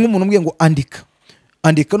ni nk'umuntu mbwiye ngo andika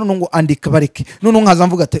noneho ngo andika bareke noneho nkaza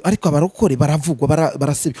mvuga ati ariko abarokore baravugwa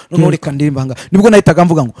barasiba noneho reka ndirimba nibwo nahitaga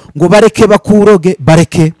mvuga ngo bareke bakuroge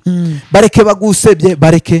bareke bagusebye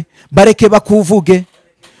bareke bakuvuge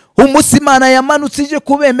umunsi Imana yamanutse ije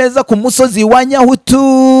kubemeza ku musozi wa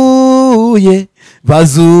Nyahutuye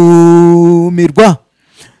bazumirwa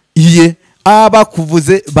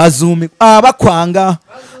abakuvuze bazumirwa abakwanga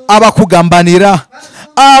abakugambanira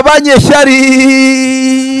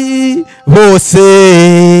abanyeshyari bose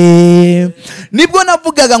nibwo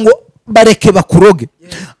navugaga ngo bareke bakuroge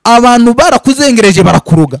abantu barakuzengereje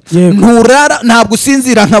barakuroga nturara ntabwo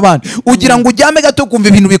usinzira nk'abandi ugira ngo ujyame gato ukumva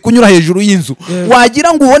ibintu bikunyura hejuru y'inzu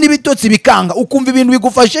wagira ngo ubone ibitotsi bikanga ukumva ibintu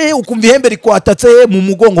bigufashe ukumva ihembe rikwatatse mu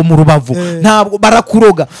mugongo mu rubavu ntabwo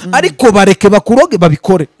barakuroga ariko bareke bakuroge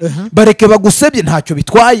babikore bareke bagusebye ntacyo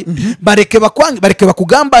bitwaye bareke bakwange bareke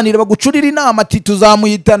bakugambanira bagucurira inama ati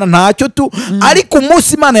tuzamuhitana ntacyo tu ariko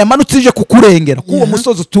umunsi Imana yamanutse ije kukurengera kuwo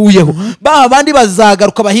musozi utuyeho bandi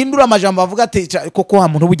bazagaruka bahindura amajambo bavuga ati koko wa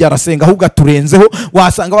muntu bujya arasenga ahubwo aturenzeho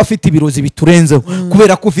wasanga bafite ibirozi biturenzeho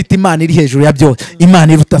kubera ko ufite Imana iri hejuru ya byose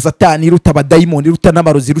Imana iruta Satani iruta abadayimoni iruta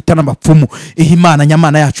n'abarozi iruta n'amapfumu Imana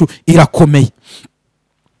nyamana yacu irakomeye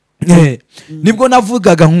nibwo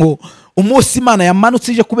navugaga ngo umunsi Imana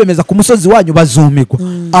yamanutse ije kubemeza ku musozi wanyu bazumirwa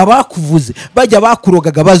abakuvuze bajya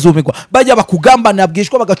bakurogaga bazumirwa bajya bakugambanira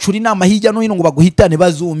bwishwa bagacura inama hirya no hino ngo baguhitane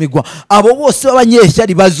bazumirwa abo bose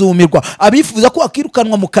b'abanyeshyari bazumirwa abifuza ko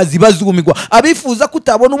wakirukanwa mu kazi bazumirwa abifuza ko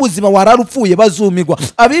utabona ubuzima wararupfuye bazumirwa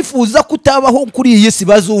abifuza ko utabaho kuri iyi si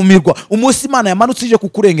bazumirwa umunsi Imana yamanutse ije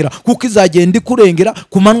kukurengera kuko izagenda ikurengera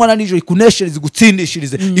ku manywa na nijoro ikuneshereze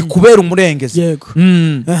igutsindishirize ikubera umurengezi yego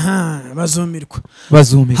bazumirwa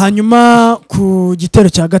hanyuma ku gitero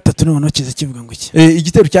cya gatatu noneho kiza kivuga ngo iki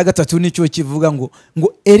igitero cya gatatu nicyo kivuga ngo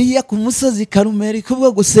Eliya ku musozi Karumeli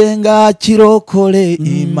kubwo gusenga kirokore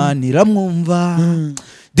Imana iramwumva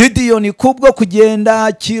Didiyoni kubwo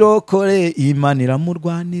kugenda kirokore Imana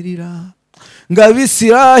iramurwanirira ngo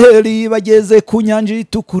Abisiraheli bageze ku nyanja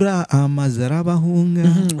itukura amazi arabahunga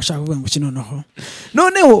ushaka kuvuga ngo iki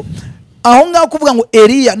noneho aho ngaho kuvuga ngo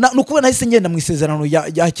Eliya nuko nahise ngenda mu isezerano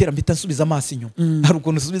ya kera mbita nsubiza amaso inyuma hari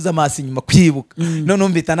ukuntu usubiza amaso inyuma kwibuka none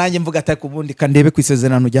mbita nanjye mvuga ati kubundi kandebe ku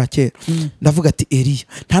isezerano rya kera ndavuga ati Eliya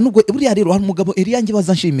nta nubwo buriya rero hari umugabo Eliya nge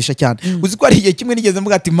bazanshimisha cyane uzi ko hari igihe kimwe nigeze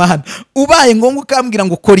mvuga ati Mana ubaye ngombwa ukambwira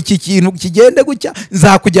ngo kora iki kintu kigende gutya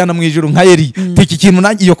nzakujyana mu ijuru nka Eliya iki kintu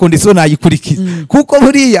nanjye iyo condition nayikurikiza kuko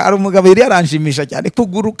buriya hari umugabo Eliya aranshimisha cyane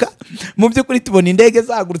kuguruka mu by'ukuri tubona indege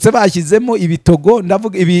zagurutse bashyizemo ibitogo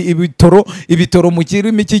ndavuga ibitoro ibitoro mu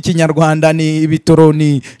kirimi cy'ikinyarwanda ni ibitoro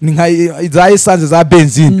ni nka za essence za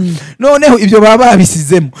benzine noneho ibyo baba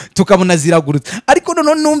babisizemo tukabona ziragurutse ariko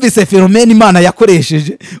none numvise fenomene Imana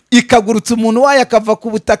yakoresheje ikagurutsa umuntu wayo akava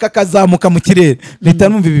ku butaka akazamuka mu kirere leta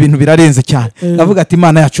numva ibi bintu birarenze cyane ndavuga ati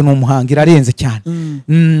Imana yacu ni umuhanga irarenze cyane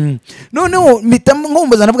noneho mpita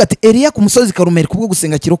nkumbuza navuga ati Eliya ku musozi Karumeli kubwo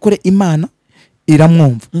gusenga kirokore Imana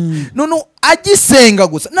iramwumva none agisenga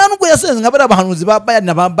gusa nta nubwo yasenze nk'abari abahanuzi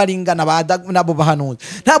babayana babaringa nabo bahanuzi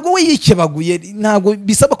ntabwo we yikebaguye ntabwo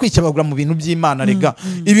bisaba kwikebagura mu bintu by'Imana rega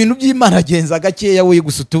ibintu by'Imana agenza gakeya we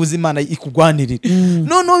gusa utuzi Imana ikugwanirira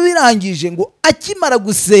none birangije ngo akimara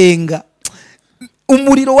gusenga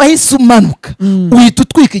umuriro wahise umanuka uhita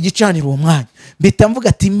utwika igicaniro uwo mwanya mbita mvuga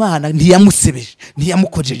ati Imana ntiyamusebeje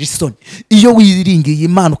ntiyamukojeje isoni iyo wiringiye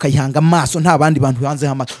Imana ukayihanga amaso nta bandi bantu hanze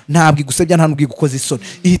h'amaso ntabwo igusebya nta nubwo igukoza isoni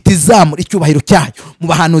ihita izamura icyubahiro cyayo mu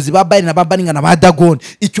bahanuzi babaye na babaringa na badagoni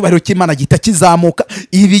icyubahiro cy'Imana gihita kizamuka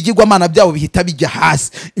ibigirwa Imana byabo bihita bijya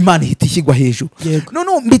hasi Imana ihita ishyirwa hejuru none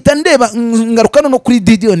mbita ndeba ngaruka no kuri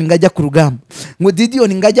Didiyoni ngajya ku rugamba ngo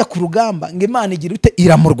Didiyoni ngajya ku rugamba ngo Imana igira ute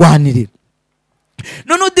iramurwanirira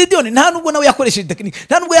none Didiyoni nta nubwo nawe yakoresheje tekinike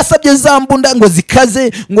nta nubwo yasabye za mbunda ngo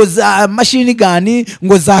zikaze ngo za machine gun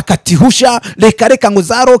ngo za katihusha reka ngo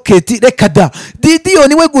za rocket reka da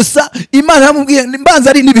Didiyoni we gusa Imana yamubwiye mbanza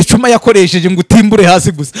ari n'ibicuma yakoresheje ngo utimbure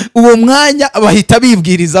hasi gusa uwo mwanya bahita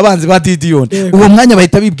bibwiriza abanzi ba Didiyoni uwo mwanya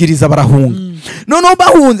bahita bibwiriza barahunga none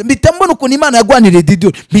bahunze mpita mbona ukuntu Imana yagwaniriye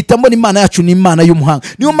Didiyoni mpita mbona Imana yacu ni Imana y'umuhanga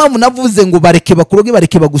niyo mpamvu navuze ngo bareke bakuroge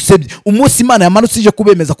bareke bagusebye umunsi Imana yamanutse ije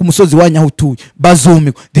kubemeza ku musozi wa Nyahutuye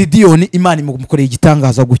bazumirwa Didiyoni Imana imukoreye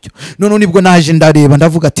igitangaza gutyo none nibwo naje ndareba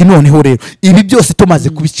ndavuga ati noneho rero ibi byose tumaze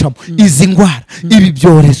kubicamo izi ngwara ibi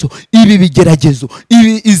byorezo ibi bigeragezo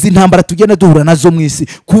izi ntambara tugenda duhura nazo mu isi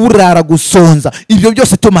kuburara gusonza ibyo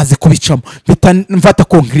byose tumaze kubicamo mpita mfata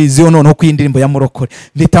conclusion noneho ku indirimbo ya Murokore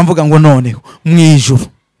mpita mvuga ngo noneho mwijuru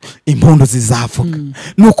impundu zizavuga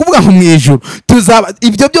nukuvuga ngo mwijuru tuzaba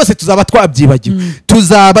ibyo byose tuzaba twabyibagiwe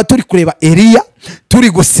tuzaba turi kureba Eliya turi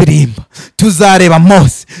gusirimba tuzareba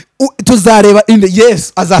Mose tuzareba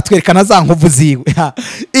Yesu azatwerekana za nkovu ziwe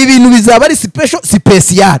ibintu bizaba ari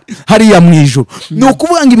special hariya mwijuru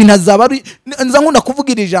nukuvuga ngo ibintu azaba ari nza nkunda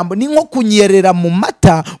kuvugira ijambo ni nko kunyerera mu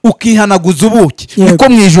mata ukihanaguza ubuki niko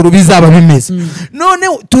mwijuru bizaba bimeze none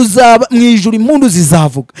tuzaba mwijuru impundu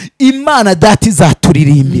zizavuga Imana data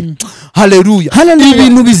izaturirimbira haleluya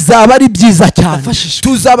ibintu bizaba ari byiza cyane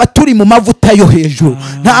tuzaba turi mu mavuta yo hejuru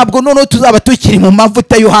ntabwo none tuzaba tukiri mu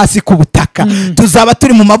mavuta yo hasi ku butaka tuzaba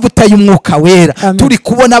turi mu mavuta y'umwuka wera turi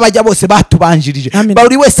kubona abajya bose batubanjirije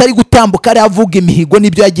buri wese ari gutambuka ari avuga imihigo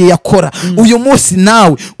nibyo yagiye yakora uyu munsi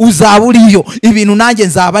nawe uzaba uriyo ibintu nanjye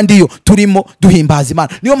nzaba ndiyo turimo duhimbaza Imana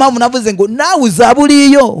niyo mpamvu navuze ngo nawe uzaba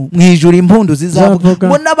uriyo mwijuru impundu zizavuga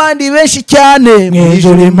ngo n'abandi benshi cyane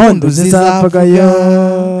mwijuru impundu zizavugayo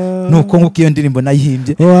nuko nk'uko iyo ndirimbo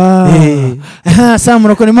nayihimbye saa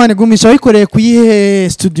Murokore Imana igumisha wayikoreye kuyihe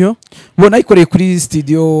studio bona yikoreye kuri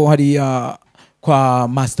studio hariya kwa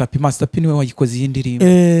Masterpi niwe wayikoze iyi ndirimbo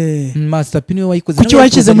Masterpi niwe wayikoze kuki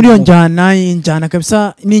wayikize muri iyo njyana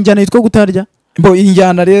kabisa ni njyana yitwa gutarya Bo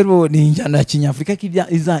injyana rero ni injyana ya Kinyafrika kijya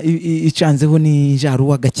icanzeho ni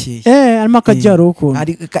jaruwa gakeya arimo akajyaro uko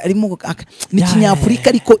arimo ni Kinyafrika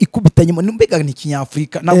ariko ikubitanye mbega ni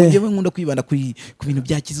Kinyafrika ntabwo ngewe nkunda kwibanda ku bintu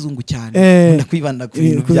bya kizungu cyane nkunda kwibanda ku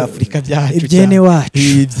bintu bya Afrika byacu ibyene wacu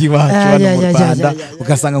ibyiwacu hano mu Rwanda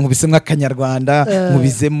ugasanga nkubisemo akanyarwanda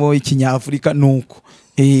nkubizemo ikinyafrika nuko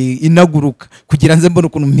inaguruka kugira nze mbona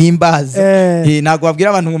ukuntu mpimbaze nago babwira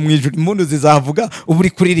abantu ngo mwijuru impundu zizavuga uburi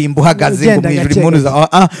kuririmba uhagaze ngo mwijuru impundu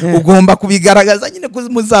ugomba kubigaragaza nyine ko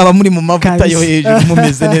muzaba muri mu mavuta yo hejuru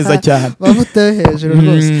mumeze neza cyane mavuta yo hejuru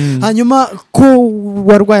rwose hanyuma ko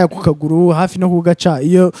warwaya ku kaguru hafi no kugaca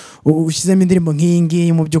iyo ushyizemo indirimbo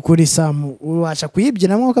nk'ingi mu by'ukuri Samu ubasha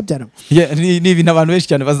kuyibyina mwo kabyara ni ibintu abantu benshi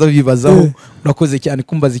cyane bazabibazaho urakoze cyane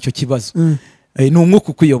kumbaza icyo kibazo ni umwuka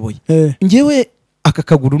ukuyoboye ngewe aka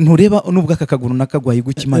kaguru ntureba nubwo aka kaguru nakagwaye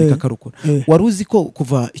gukimana kakarukora waruzi ko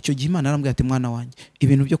kuva icyo gihe Imana arambwiye ati mwana wanjye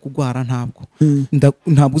ibintu byo kugwara ntabwo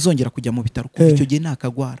uzongera kujya mu bitaro kuva icyo gihe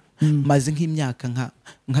nakagwara maze nk'imyaka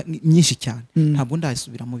myinshi cyane ntabwo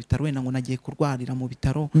ndasubira mu bitaro wenda ngo nagiye kurwarira mu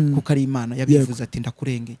bitaro kuko ari Imana yabivuze ati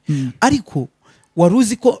ndakurengeye ariko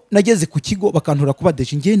waruzi ko nageze ku kigo bakantura kuba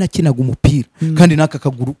deje ngiye nakinaga umupira kandi naka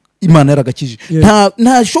kaguru Imana yaragakije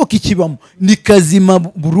nta shoka ikibamo ni kazima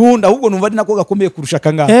burundu ahubwo numva ari nako gakomeye kurusha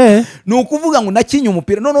kangana ni ukuvuga ngo nakinye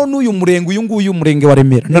umupira none n'uyu murenge uyu nguyu umurenge wa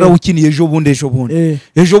Remera narawukiniye ejo bundi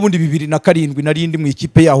 2007 narindi mu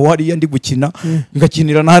ikipe yaho hari ndi gukina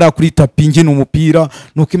ngakinira na hari kuri tapi ngina umupira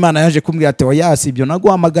nuko Imana yaje kumbwira ati wayasi ibyo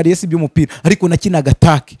naguhamagariye si by'umupira ariko nakinaga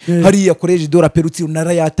atake hari yakoreje dora perutsi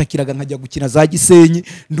narayatakiraga nkajya gukina za Gisenyi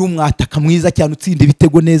ndi umwataka mwiza cyane utsinda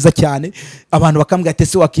ibitego neza cyane abantu bakambwira ati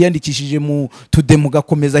se wakiyandikishije mu tudemu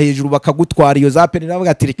gakomeza hejuru bakagutwara iyo za penera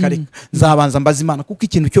bagatirika reka zabanza mbaza Imana kuko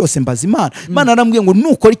ikintu cyose mbaza Imana Imana arambwiye ngo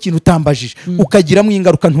nukora ikintu utambajije ukagiramo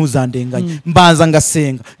ingaruka ntuzandenganye mbanza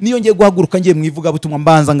ngasenga niyo ngiye guhaguruka ngiye mwivuga butumwa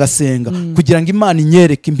mbanza ngasenga kugira ngo Imana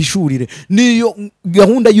inyereke imbishurire niyo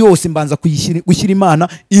gahunda yose mbanza gushyira Imana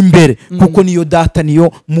imbere kuko niyo data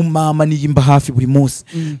niyo mu mama niyimba hafi buri munsi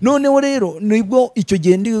noneho rero nibwo icyo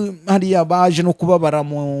gihe ndi hari yabaje no kubabara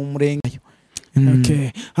mu murenge. Okay.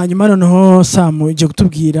 Hanyuma noneho Sam uje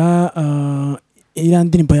kutubwira iriya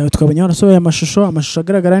ndirimbo yawe twabonye warasohoye amashusho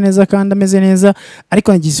agaragara neza kandi ameze neza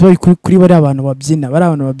ariko nagize kuri bari abantu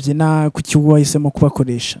babyina ku kigo wahisemo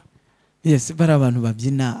kubakoresha. Yes, bari abantu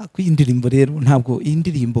babyina ku indirimbo rero ntabwo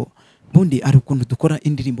indirimbo bundi ari ukuntu dukora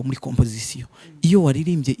indirimbo muri composition iyo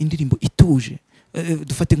waririmbye indirimbo ituje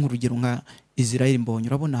dufate nk'urugero nka Israel Mbonye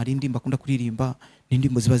urabona hari indirimbo akunda kuririmba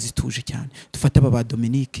n'indimbo ziba zituje cyane dufata aba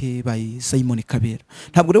Dominique ba Simon Kabera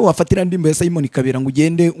ntabwo rero wafatira indirimbo ya Simon Kabera ngo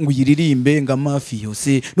ugende ngo uyiririmbe ngamafi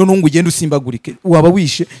yose none ngo ugende usimbagurike waba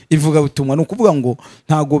wishe ivuga butumwa no kuvuga ngo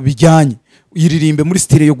ntago bijyanye uyiririmbe muri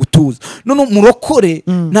style yo gutuza none Murokore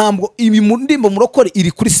ntabwo ibi mu ndimbo Murokore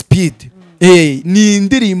iri kuri speed ni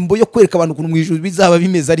indirimbo yo kwereka abantu kuntu mwijuru bizaba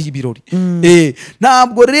bimeze ari ibirori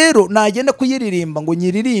ntabwo rero nagenda kuyiririmba ngo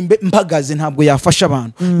nyiririmbe mpagaze ntabwo yafasha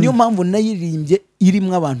abantu niyo mpamvu nayirimbye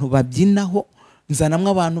irimwe abantu babyinaho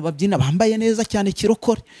nzanamwe abantu babyina bambaye neza cyane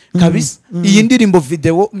kirokore kabisa iyi ndirimbo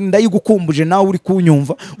video ndayigukumbuje nawe uri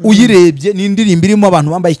kunyumva uyirebye ni indirimbo irimo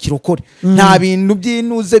abantu bambaye kirokore nta bintu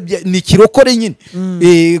byinuze ni kirokore nyine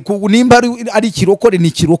nimba ari kirokore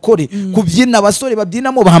ni kirokore kubyina abasore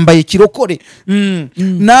babyinamo bambaye kirokore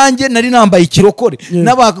nanjye nari nambaye kirokore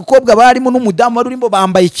n'abakobwa barimo n'umudamu wari urimo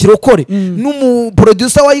bambaye kirokore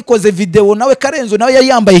n'umuproducer wayikoze video nawe Karenzo nawe yari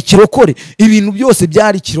yambaye kirokore ibintu byose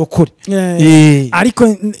byari kirokore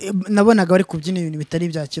ariko nabonaga bari kubyina ibintu bitari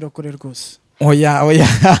bya kirokore rwose oya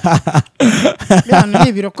yani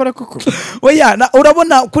ni birokore kuko oya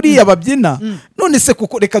urabona kuri ababyina none se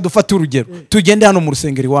kuko reka dufate urugero tugende hano mu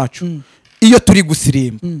rusengero iwacu iyo turi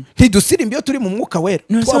gusirimba ntidusirimba iyo turi mu mwuka wera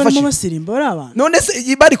twafashe basirimba bari abantu none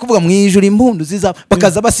se bari kuvuga mu ijuru impundu ziza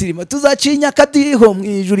bakaza basirimba tuzacinya kadiho mu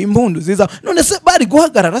ijuru impundu ziza none se bari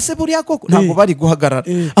guhagarara se buriya koko ntabwo bari guhagarara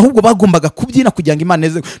ahubwo bagombaga kubyina kugira ngo Imana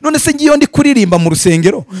neze none se ngiyo ndi kuririmba mu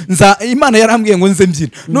rusengero Imana yarambwiye ngo nze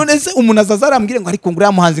mbyina none se umuntu azaza arambwiye ngo ariko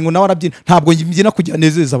ngura muhanzi ngo nawe arabyina ntabwo mbyina kugira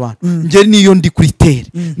nezeza abantu nge niyo ndi kuri tere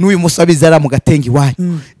n'uyu musabizi ara mu gatengi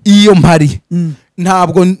wanyu iyo mpari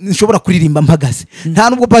ntabwo nshobora kuririmba mpagaze nta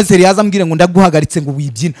nubwo paseri yaza ambwira ngo ndaguhagaritse ngo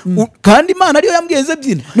wibyina kandi Imana ariyo yambwiye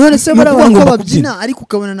byina none se bari abantu babyina ariko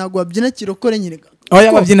ukabona ntabwo babyina kirokore nyine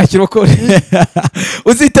oya babyina kirokore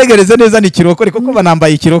uzitegereze neza ni kirokore kuko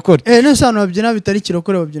banambaye kirokore nese abantu babyina bitari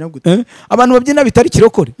kirokore babyina gute abantu babyina bitari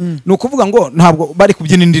kirokore ni ukuvuga ngo ntabwo bari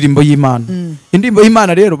kubyina indirimbo y'Imana indirimbo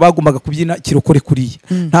y'Imana rero bagombaga kubyina kirokore kuriya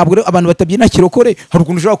ntabwo rero abantu batabyina kirokore hari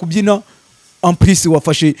ukuntu ushobora kubyina amplisi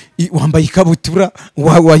wafashe wambaye ikabutura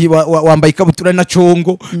wambaye ikabutura na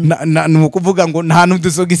congo nukuvuga ngo nta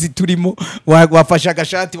n'udusogisi turimo wafashe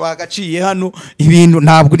agashati wagaciye hano ibintu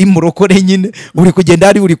ntabwo uri Murokore nyine uri kugenda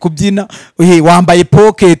ari uri kubyina wambaye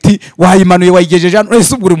pocket wayimanuye wayigejeje hano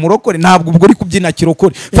ese ubwo uri Murokore ntabwo ubwo uri kubyina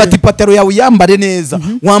kirokore fata ipataro yawe yambare neza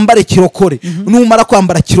wambare kirokore numara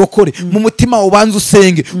kwambara kirokore mu mutima ubanza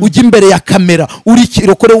usenge ujye imbere ya kamera uri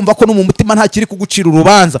kirokore wumva ko no mu mutima nta kiri kugucira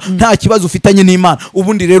urubanza nta kibazo ufite n'Imana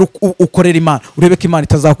ubundi rero ukorera Imana urebe ko Imana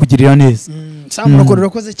itazakugirira neza. Murokore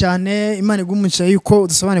urakoze cyane Imana igumugisha yuko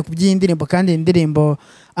udusobanure ku by'indirimbo kandi indirimbo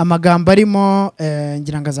amagambo arimo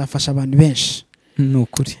ngira ngo azafasha abantu benshi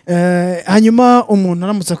nukuri hanyuma umuntu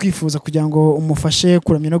aramutse kwifuza kugira ngo umufashe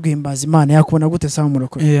kuramya no guhimbaza Imana yakubona gute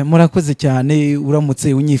Murokore? Murakoze cyane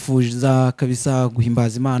uramutse unyifuza kabisa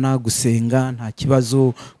guhimbaza Imana gusenga nta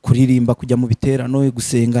kibazo kuririmba kujya mu biterano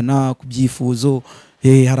gusengana kubyifuzo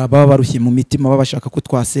hari ababa barushye mu mitima babashaka ko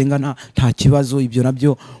twasengana nta kibazo ibyo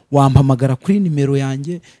nabyo wampamagara kuri nimero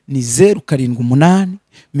yanjye ni 0788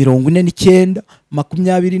 49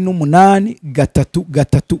 28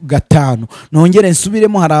 335. nongere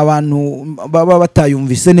nsubiremo, hari abantu baba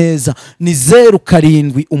batayumvise neza. ni 07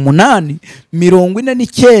 8 49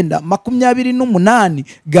 28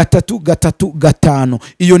 335.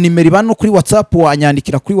 iyo nimero iba no kuri WhatsApp,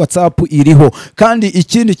 wanyandikira kuri WhatsApp iriho. kandi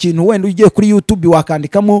ikindi kintu, wenda ugiye kuri YouTube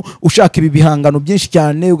wakandikamo ushaka ibi bihangano byinshi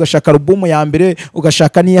cyane, ugashaka album ya mbere,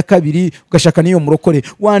 ugashaka n'iya kabiri, ugashaka n'iyo Murokore,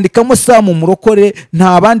 wandikamo Samu Murokore.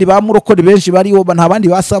 nta bandi ba Murokore benshi bariho, nta bandi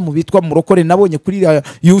ba Samu bitwa Murokore nabonye kuri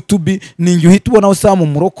YouTube. ninjye uhita ubonaho Samu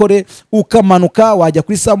Murokore, ukamanuka wajya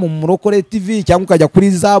kuri Samu Murokore TV, cyangwa ukajya kuri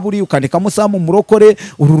Zaburi ukandikamo Samu Murokore.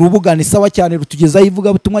 uru rubuga ni sawa cyane, rutugezaho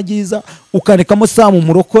ivuga butumwa byiza, ukandikamo Samu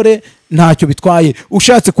Murokore, ntacyo bitwaye.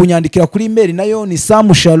 ushatse kunyandikira kuri email nayo ni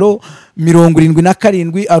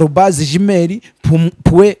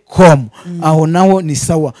samushalo77@gmail.com. aho naho ni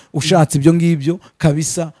sawa. ushatse ibyo ngibyo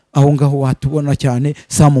kabisa, aho ngaho watubona cyane.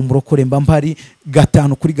 Samu Murokore mba mpari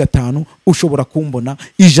 5 kuri 5, ushobora kumbona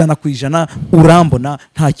 100%, urambona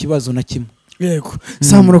nta kibazo na kimwe. yego.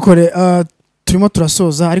 Samu Murokore, turimo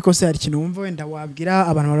turasoza, ariko se hari ikintu wumva wenda wabwira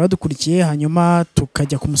abantu bari badukurikiye, hanyuma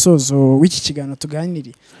tukajya ku musozo w'iki kiganiro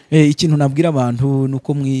tuganiriye? Ikintu nabwira abantu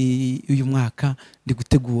nuko uyu mwaka ndi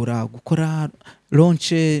gutegura gukora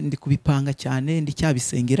launch, ndi kubipanga cyane, ndi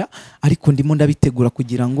cyabisengera, ariko ndimo ndabitegura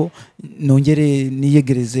kugira ngo nongere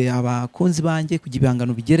niyegereze abakunzi banjye, kugira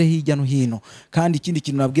ibihangano bigere hirya no hino. kandi ikindi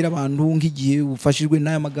kintu nabwira abantu, nk'igihe ufashijwe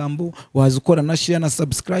n'aya magambo, waza ukora na share na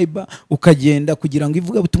subscribe, ukagenda kugira ngo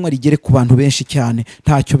ivuga butumwa rigere ku bantu benshi cyane,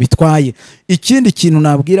 ntacyo bitwaye. ikindi kintu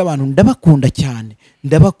nabwira abantu, ndabakunda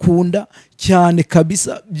cyane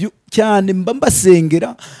kabisa cyane, mba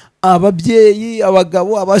mbasengera ababyeyi,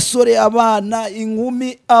 abagabo, abasore, abana,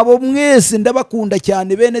 inkumi, abo mwese ndabakunda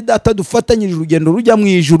cyane. bene data, dufatanyije urugendo rujya mu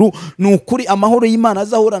ijuru. ni ukuri amahoro y'Imana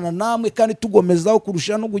azahorana namwe, kandi tugomezaho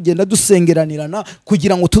kurusha no kugenda dusengeranirana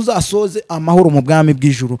kugira ngo tuzasoze amahoro mu bwami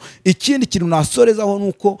bw'ijuru. ikindi kintu nasorezaho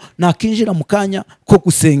nuko nakinjira mu kanya ko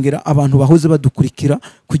gusengera abantu bahoze badukurikira,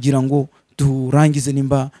 kugira ngo turangize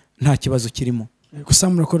nimba nta kibazo kirimo. gusa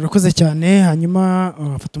Murokore, urakoze cyane. hanyuma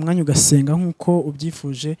ufata umwanya ugasenga nk'uko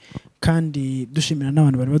ubyifuje, kandi dushimira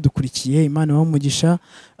n'abantu bari badukurikiye. Imana ibahe umugisha.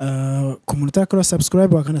 ku muntu utarakora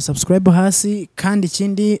subscribe, wakana subscribe hasi. kandi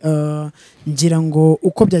ikindi, ngira ngo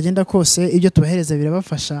uko byagenda kose ibyo tubahereza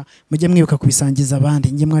birabafasha, mujye mwibuka kubisangiza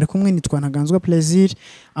abandi. nge mwari kumwe, nitwa Ntaganzwa Plaisir.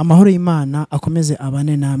 amahoro y'Imana akomeze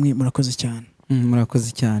abane namwe. Murakoze cyane.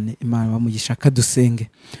 Murakoze cyane. Imana ibahe umugisha. Kadusenge.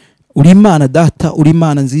 uri Imana Data, uri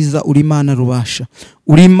Imana nziza, uri Imana rubasha,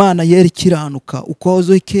 uri Imana yera ikiranuka, uko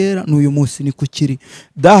wahoze kera n'uyu munsi ni kukiri.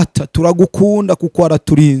 Data, turagukunda kuko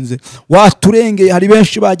waraturinze, waturengeye. hari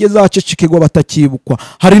benshi bageze ahacecekegwa batakibukwa,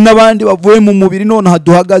 hari n'abandi bavuye mu mubiri none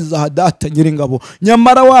haduhagaze aha. Data Nyiringabo,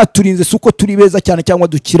 nyamara waturinze, suko turi beza cyane cyangwa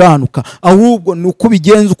dukiranuka, ahubwo ni uko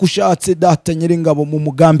ubigenza uko ushatse. Data Nyiringabo, mu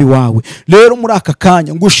mugambi wawe. rero muri aka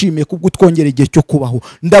kanya ngushimiye kubwo twongera igihe cyo kubaho.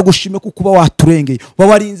 ndagushimiye kuko uba waturengeye,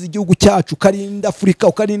 wabarinze igihugu cyacu, ukarinda Afurika,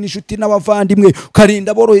 ukarinda inshuti n'abavandimwe,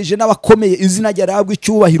 ukarinda aboroheje n'abakomeye. izina ryawe rihabwe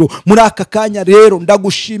icyubahiro muri aka kanya. rero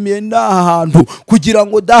ndagushimiye n'aha hantu, kugira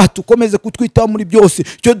ngo Data ukomeze kutwitaho muri byose.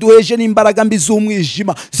 cyo duheje n'imbaraga mbi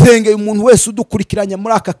z'umwijima, zengeye umuntu wese udukurikiranye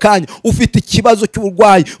muri aka kanya, ufite ikibazo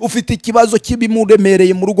cy'uburwayi, ufite ikibazo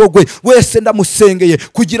cy'ibimuremereye mu rugo rwe, wese ndamusengeye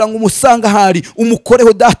kugira ngo umusanga ahari,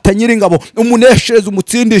 umukoreho Data Nyiringabo, umuneshereze,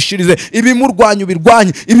 umutsindishirize. ibimurwanya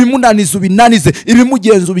ubirwanye, ibimunaniza ubinanize,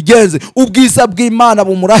 ibimugenza ubigenze. ubwiza bw'Imana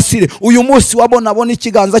bumurasire uyu munsi. wabona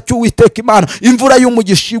ikiganza cy'Uwiteka Imana, imvura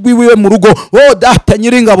y'umugisha igwiwe mu rugo. Data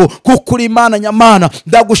Nyiringabo, kuko uri Imana nyamana,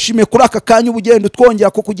 ndagushimiye kuri aka kanya ubugendo twongera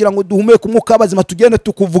ko kugira ngo duhumeke umwuka w'abazima, tugende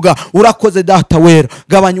tukuvuga. urakoze Data wera.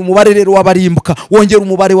 gabanya umubare rero w'abarimbuka, wongera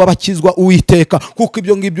umubare w'abakizwa Uwiteka, kuko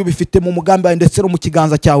ibyo ngibyo bifite mu mugambi wawe ndetse no mu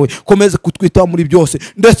kiganza cyawe. komeze kutwitaho muri byose,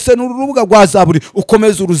 ndetse n'urubuga rwa Zaburi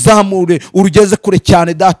ukomeze uruzamure, urugeze kure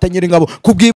cyane Data Nyiringabo.